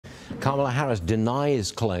Kamala Harris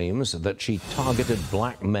denies claims that she targeted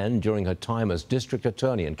black men during her time as district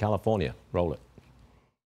attorney in California. Roll it.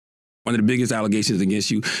 One of the biggest allegations against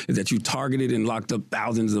you is that you targeted and locked up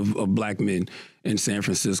thousands of black men in San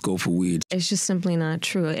Francisco for weed. It's just simply not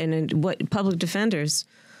true. And what public defenders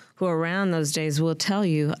who are around those days will tell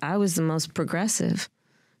you, I was the most progressive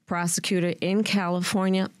prosecutor in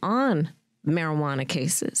California on marijuana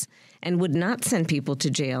cases and would not send people to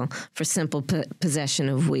jail for simple possession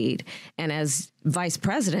of weed. And as vice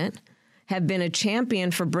president, have been a champion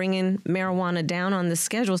for bringing marijuana down on the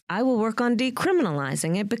schedules. I will work on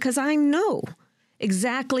decriminalizing it because I know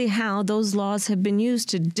exactly how those laws have been used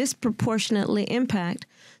to disproportionately impact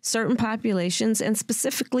certain populations and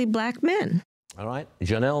specifically black men. All right.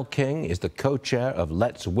 Janelle King is the co-chair of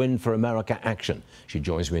Let's Win for America Action. She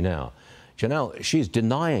joins me now. Janelle, she's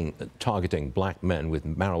denying targeting black men with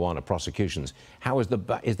marijuana prosecutions. How is the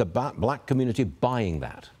black community buying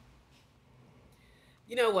that?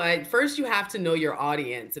 You know what? First, you have to know your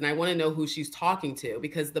audience. And I want to know who she's talking to,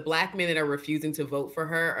 because the black men that are refusing to vote for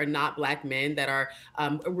her are not black men that are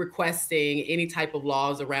requesting any type of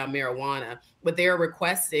laws around marijuana. What they are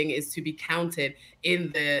requesting is to be counted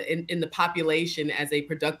in the population as a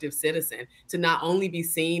productive citizen, to not only be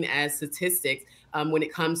seen as statistics when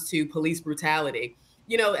it comes to police brutality.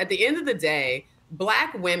 You know, at the end of the day,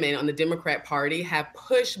 Black women on the Democrat Party have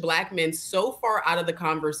pushed black men so far out of the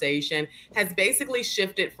conversation, has basically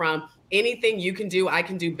shifted from anything you can do, I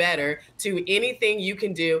can do better, to anything you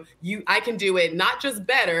can do, I can do it not just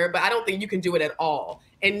better, but I don't think you can do it at all.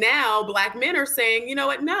 And now black men are saying, you know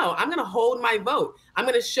what, no, I'm going to hold my vote. I'm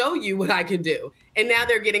going to show you what I can do. And now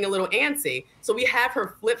they're getting a little antsy. So we have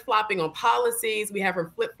her flip-flopping on policies. We have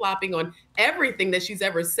her flip-flopping on everything that she's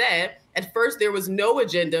ever said. At first, there was no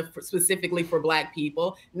agenda specifically for black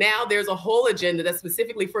people. Now there's a whole agenda that's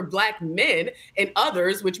specifically for black men and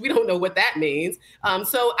others, which we don't know what that means.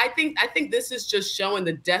 So I think this is just showing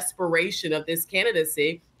the desperation of this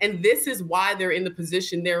candidacy. And this is why they're in the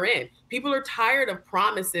position they're in. People are tired of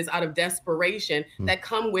promises out of desperation that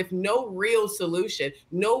come with no real solution,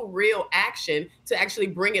 no real action to actually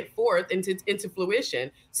bring it forth into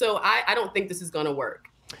fruition. So I don't think this is going to work.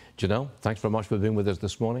 Janelle, thanks very much for being with us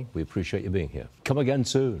this morning. We appreciate you being here. Come again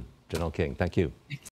soon. Janelle King, thank you.